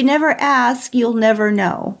 But if you never ask, you'll never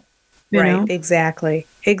know. Right. Exactly.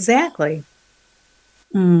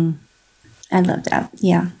 I I love that.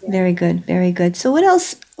 Yeah. Very good. Very good. So what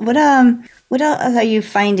else are you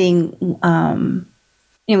finding?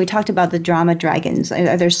 We talked about the drama dragons.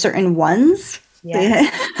 Are there certain ones?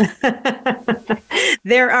 Yes.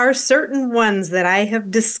 There are certain ones that I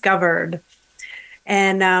have discovered.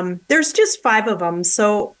 And there's just 5 of them.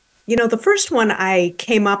 So, the first one I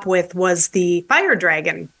came up with was the fire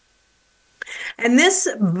dragon. And this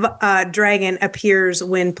dragon appears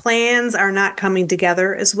when plans are not coming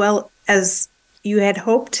together as well as you had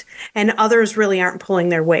hoped, and others really aren't pulling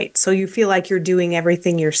their weight. So you feel like you're doing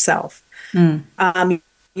everything yourself.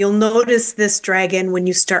 You'll notice this dragon when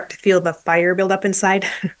you start to feel the fire build up inside.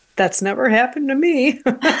 That's never happened to me.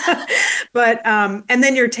 But, and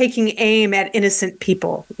then you're taking aim at innocent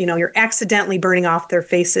people. You're accidentally burning off their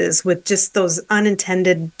faces with just those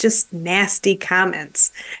unintended, just nasty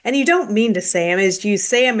comments. And you don't mean to say them. As you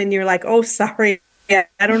say them and you're like, oh, sorry. Yeah,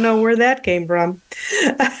 I don't know where that came from.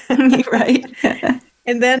 Right.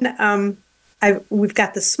 And then we've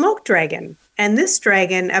got the smoke dragon. And this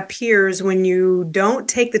dragon appears when you don't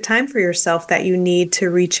take the time for yourself that you need to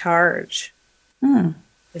recharge.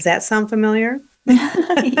 Does that sound familiar?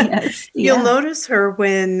 Yes. You'll notice her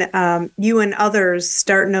when you and others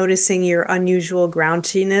start noticing your unusual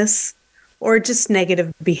grouchiness or just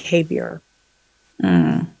negative behavior.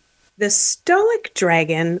 The stoic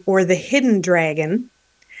dragon, or the hidden dragon,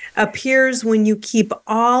 appears when you keep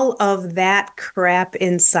all of that crap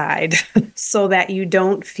inside so that you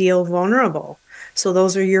don't feel vulnerable. So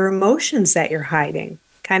those are your emotions that you're hiding.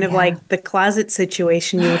 Kind of like the closet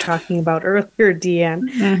situation you were talking about earlier,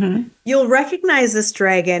 Deanne. You'll recognize this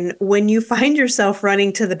dragon when you find yourself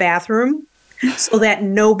running to the bathroom so that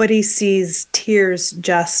nobody sees tears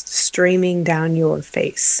just streaming down your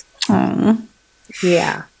face.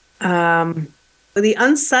 Yeah. The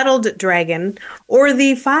unsettled dragon, or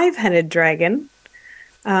the 5-headed dragon,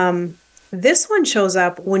 this one shows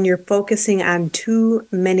up when you're focusing on too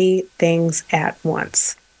many things at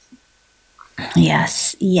once.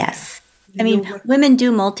 Yes. I mean, women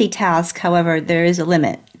do multitask. However, there is a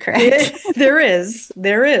limit, correct? There is.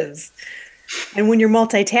 And when you're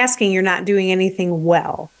multitasking, you're not doing anything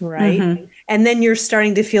well, right? And then you're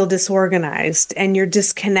starting to feel disorganized and you're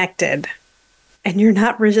disconnected. And you're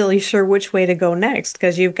not really sure which way to go next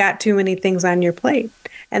because you've got too many things on your plate.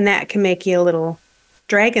 And that can make you a little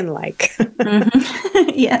dragon-like.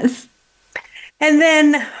 Yes. And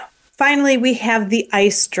then finally, we have the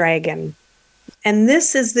ice dragon. And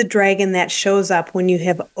this is the dragon that shows up when you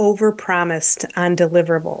have overpromised on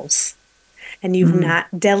deliverables and you've not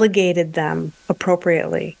delegated them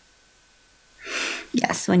appropriately.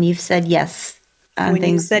 Yes, when you've said yes. When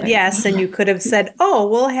you said yes, and you could have said, oh,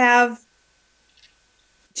 we'll have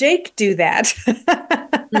Jake do that.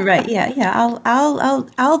 Right. Yeah.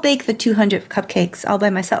 I'll bake the 200 cupcakes all by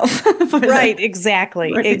myself. Right.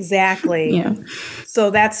 Exactly. Right. Exactly. Yeah. So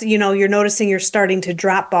that's, you're noticing you're starting to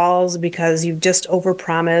drop balls because you've just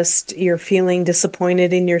overpromised. You're feeling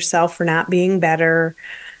disappointed in yourself for not being better.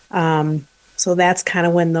 So that's kind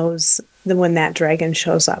of when that dragon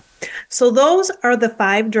shows up. So those are the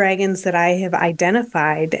 5 dragons that I have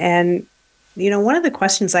identified. And, one of the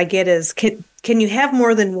questions I get is, can you have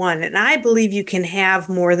more than one? And I believe you can have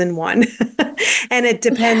more than one. And it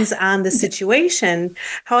depends on the situation.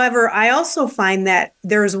 However, I also find that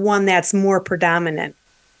there's one that's more predominant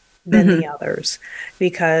than the others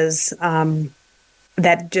because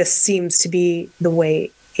that just seems to be the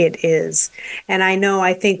way it is. And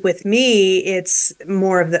I think with me, it's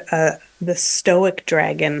more of the stoic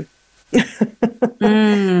dragon.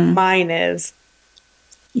 Mine is.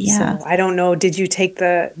 Yeah. So I don't know. Did you take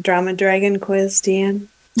the drama dragon quiz, Deanne?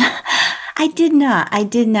 I did not.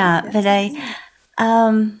 But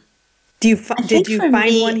did you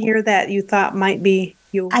find one here that you thought might be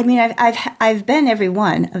you? I mean, I've been every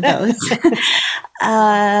one of those.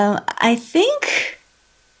 I think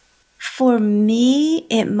for me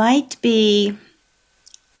it might be.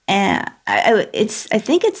 I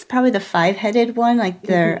think it's probably the 5-headed one. Like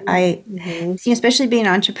especially being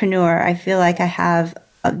an entrepreneur, I feel like I have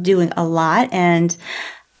doing a lot, and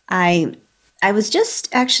I was just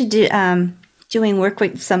actually doing work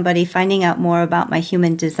with somebody, finding out more about my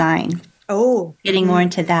human design. Oh, getting more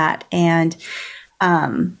into that, and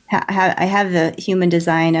I have the human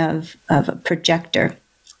design of a projector,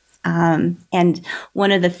 and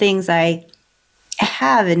one of the things I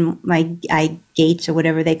have in my gates or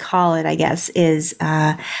whatever they call it, I guess, is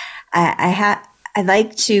I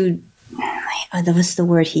like to. That was the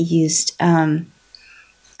word he used.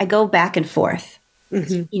 I go back and forth.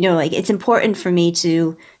 Like it's important for me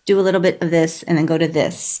to do a little bit of this and then go to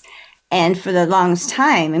this. And for the longest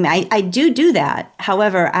time, I mean, I do that.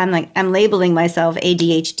 However, I'm labeling myself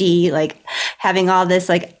ADHD, like having all this,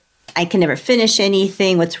 like, I can never finish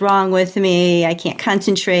anything. What's wrong with me? I can't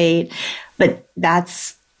concentrate. But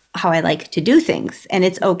that's how I like to do things. And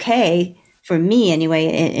it's okay for me anyway,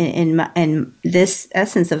 in this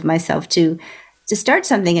essence of myself to start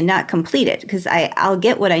something and not complete it, because I'll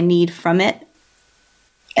get what I need from it,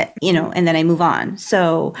 and then I move on.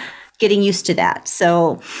 So getting used to that.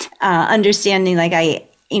 So understanding, like, I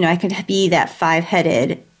could be that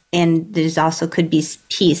 5-headed, and there's also could be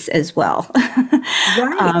peace as well.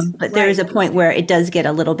 Right. But there is a point where it does get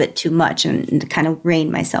a little bit too much, and kind of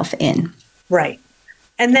rein myself in. Right.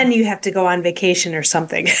 And then you have to go on vacation or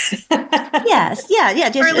something. Yes. Yeah.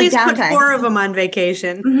 Just or at least downtime. put 4 of them on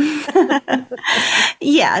vacation.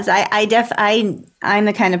 Yes. I'm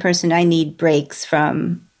the kind of person, I need breaks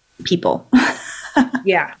from people.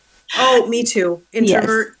 Yeah. Oh, me too.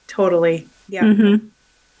 Introvert. Yes. Totally. Yeah.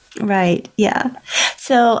 Mm-hmm. Right. Yeah.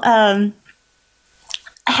 So,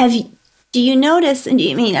 do you notice, and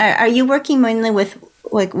I mean, are you working mainly with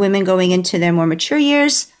like women going into their more mature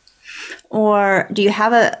years, or do you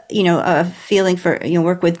have a feeling for,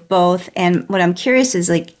 work with both? And what I'm curious is,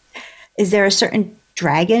 like, is there a certain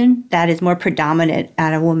dragon that is more predominant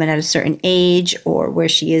at a woman at a certain age, or where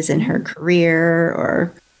she is in her career,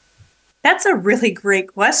 or? That's a really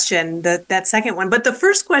great question, that second one. But the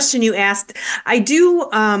first question you asked, I do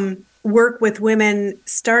work with women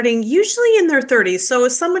starting usually in their 30s. So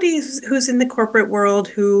somebody who's in the corporate world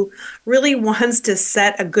who really wants to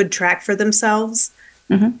set a good track for themselves,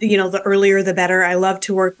 the earlier the better. I love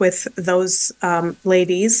to work with those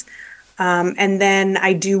ladies. And then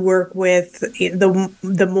I do work with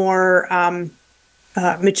the more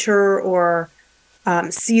mature or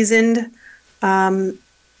seasoned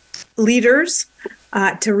leaders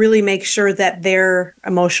to really make sure that their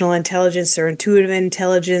emotional intelligence or intuitive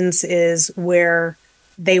intelligence is where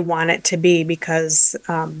they want it to be, because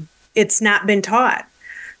it's not been taught.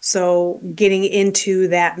 So getting into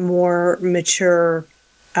that more mature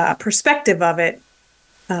perspective of it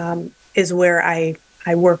is where I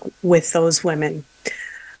work with those women.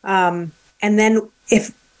 And then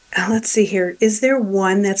let's see here, is there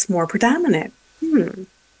one that's more predominant?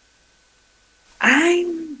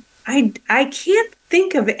 I can't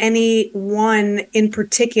think of any one in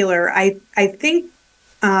particular. I think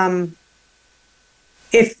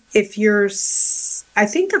if you're, I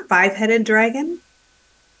think the 5-headed dragon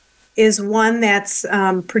is one that's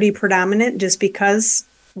pretty predominant, just because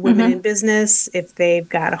women in business, if they've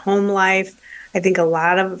got a home life, I think a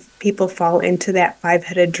lot of people fall into that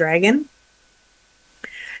 5-headed dragon.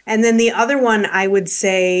 And then the other one I would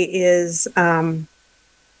say is the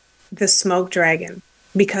smoke dragon.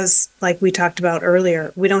 Because, like we talked about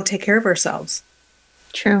earlier, we don't take care of ourselves.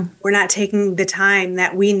 True. We're not taking the time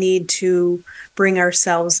that we need to bring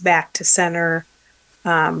ourselves back to center,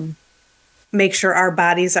 make sure our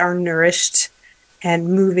bodies are nourished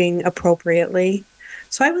and moving appropriately.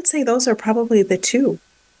 So I would say those are probably the two.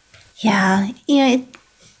 Yeah. I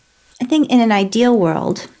think in an ideal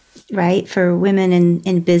world, right, for women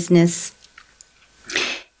in business,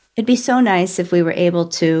 it'd be so nice if we were able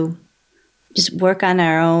to just work on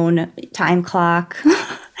our own time clock,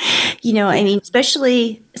 I mean,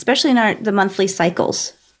 especially in the monthly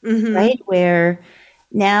cycles, right? Where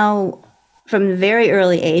now from a very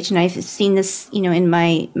early age, and I've seen this, in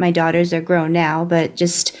my daughters are grown now, but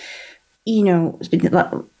just, one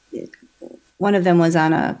of them was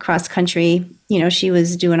on a cross country, she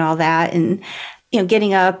was doing all that and,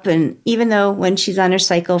 getting up, and even though when she's on her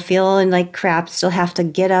cycle feeling like crap, still have to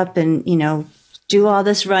get up and, do all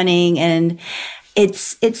this running. And it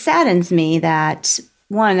saddens me that,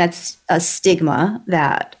 one, that's a stigma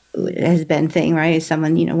that has been thing, right?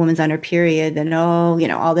 Someone, woman's on her period, then, all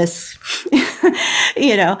this,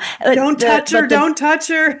 Don't touch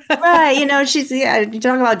her. Right. She's, you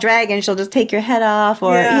talk about dragon, she'll just take your head off,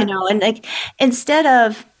 or, and like, instead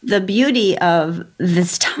of the beauty of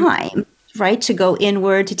this time, right, to go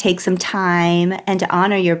inward, to take some time and to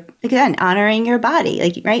honoring your body.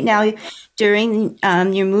 Like right now, during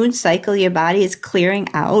your moon cycle, your body is clearing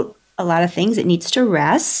out a lot of things. It needs to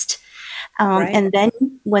rest. Right. And then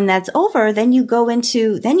when that's over, then you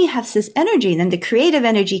have this energy, and then the creative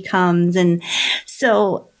energy comes. And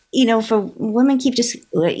so, for women keep just,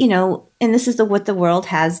 and this is what the world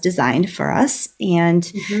has designed for us,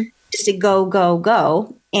 and just to go, go,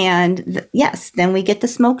 go. And yes, then we get the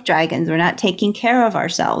smoke dragons. We're not taking care of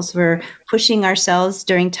ourselves. We're pushing ourselves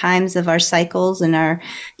during times of our cycles and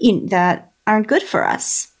that aren't good for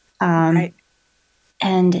us. Right.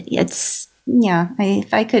 And it's,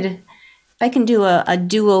 if I could I can do a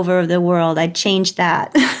do-over of the world, I'd change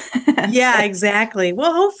that. Yeah, exactly.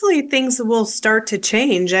 Well, hopefully things will start to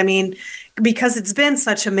change. I mean, because it's been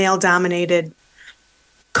such a male-dominated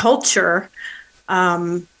culture,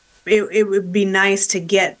 it would be nice to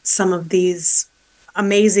get some of these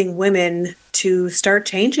amazing women to start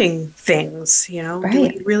changing things. Right. Do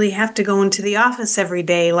we really have to go into the office every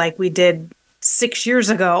day like we did 6 years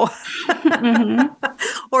ago? Mm-hmm.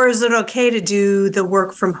 Or is it okay to do the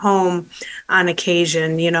work from home on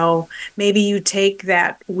occasion? Maybe you take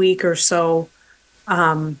that week or so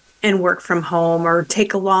and work from home, or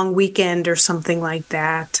take a long weekend or something like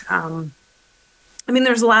that.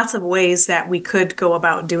 There's lots of ways that we could go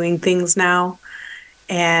about doing things now.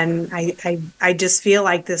 And I just feel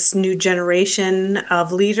like this new generation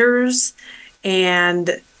of leaders,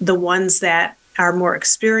 and the ones that are more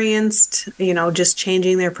experienced, just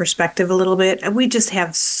changing their perspective a little bit. And we just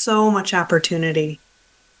have so much opportunity.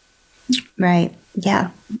 Right. Yeah.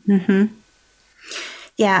 Mm-hmm.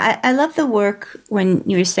 Yeah. I love the work when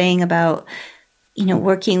you were saying about,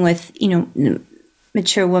 working with,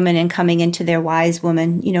 mature women and coming into their wise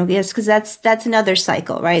woman, yes, because that's another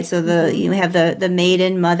cycle, right? So you have the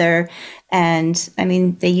maiden, mother, and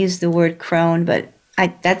they use the word crone, but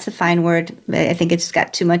that's a fine word. I think it's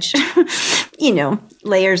got too much,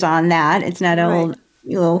 layers on that. It's not a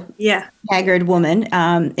little haggard woman.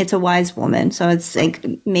 It's a wise woman. So it's like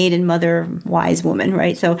maiden, mother, wise woman,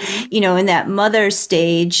 right? So, in that mother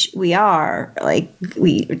stage, we are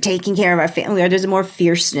taking care of our family. There's more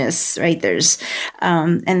fierceness, right? There's,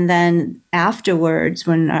 and then afterwards,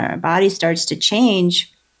 when our body starts to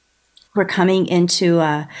change, we're coming into,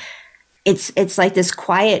 it's like this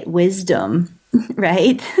quiet wisdom,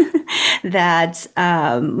 right? That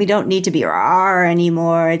we don't need to be raw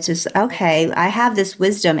anymore. It's just, okay, I have this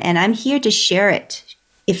wisdom and I'm here to share it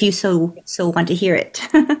if you so want to hear it.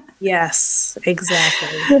 Yes,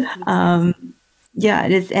 exactly. Yeah,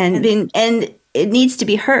 it is, and it needs to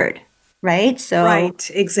be heard, right? So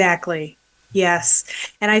right, exactly. Yes.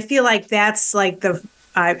 And I feel like that's like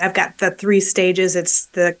I've got the 3 stages. It's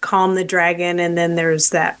the calm the dragon, and then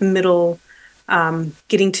there's that middle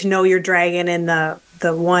getting to know your dragon, and the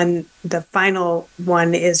final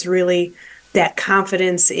one is really that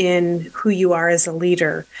confidence in who you are as a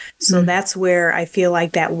leader. So that's where I feel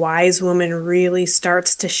like that wise woman really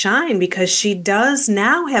starts to shine, because she does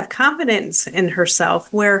now have confidence in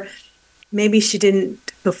herself where maybe she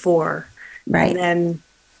didn't before. Right. And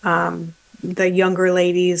then the younger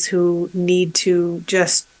ladies who need to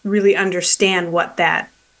just really understand what that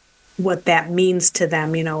means to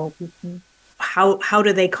them, how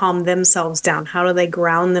do they calm themselves down? How do they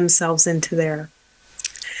ground themselves into their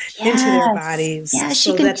bodies? Yeah,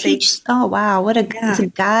 she can teach. Oh, wow. What it's a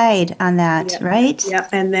guide on that, right? Yeah.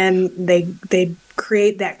 And then they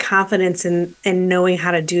create that confidence in knowing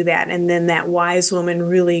how to do that. And then that wise woman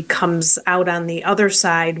really comes out on the other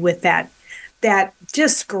side with that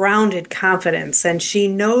just grounded confidence. And she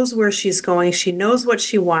knows where she's going. She knows what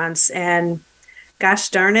she wants. And gosh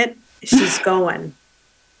darn it, she's going.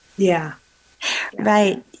 Yeah.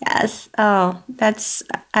 Right. Yes. Oh,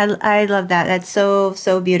 I love that. That's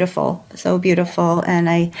so beautiful. So beautiful. And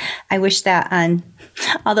I wish that on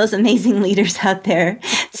all those amazing leaders out there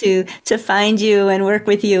to find you and work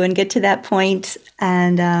with you and get to that point.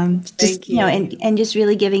 And just, and just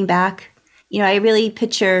really giving back. I really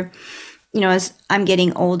picture, as I'm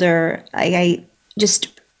getting older, I just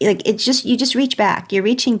it's just, you just reach back. You're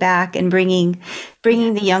reaching back and bringing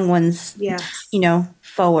the young ones,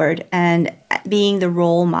 forward and being the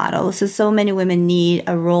role model. So many women need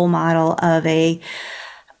a role model of a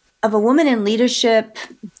woman in leadership.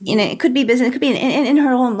 It could be business, it could be in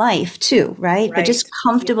her own life too, right? But just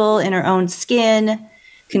comfortable in her own skin,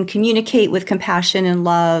 can communicate with compassion and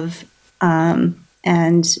love, and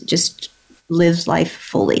just lives life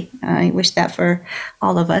fully. I wish that for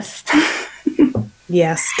all of us.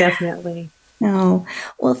 Yes, definitely. Oh,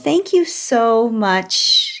 well, thank you so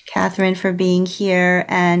much, Kathryn, for being here.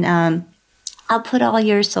 And I'll put all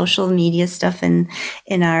your social media stuff in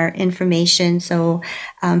our information, so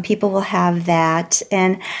people will have that.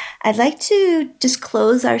 And I'd like to just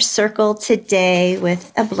close our circle today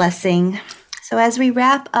with a blessing. So as we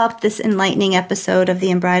wrap up this enlightening episode of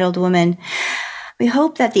The Unbridled Woman, we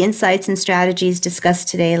hope that the insights and strategies discussed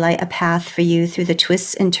today light a path for you through the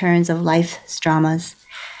twists and turns of life's dramas.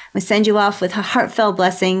 We send you off with a heartfelt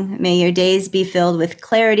blessing. May your days be filled with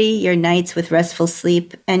clarity, your nights with restful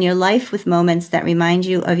sleep, and your life with moments that remind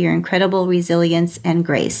you of your incredible resilience and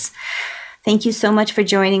grace. Thank you so much for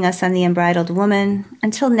joining us on The Unbridled Woman.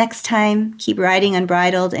 Until next time, keep riding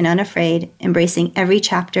unbridled and unafraid, embracing every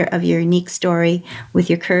chapter of your unique story with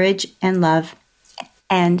your courage and love,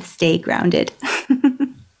 and stay grounded.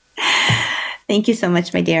 Thank you so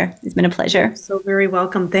much, my dear. It's been a pleasure. You're so very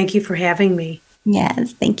welcome. Thank you for having me.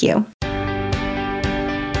 Yes, thank you.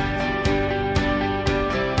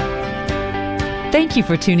 Thank you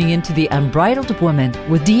for tuning in to The Unbridled Woman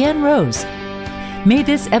with Deanne Rose. May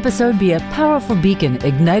this episode be a powerful beacon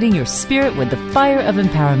igniting your spirit with the fire of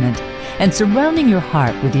empowerment and surrounding your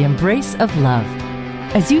heart with the embrace of love.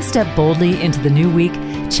 As you step boldly into the new week,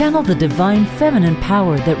 channel the divine feminine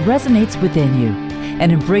power that resonates within you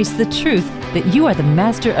and embrace the truth that you are the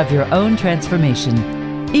master of your own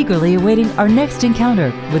transformation. Eagerly awaiting our next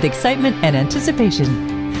encounter with excitement and anticipation.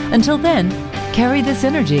 Until then, carry this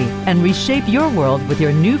energy and reshape your world with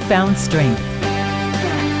your newfound strength.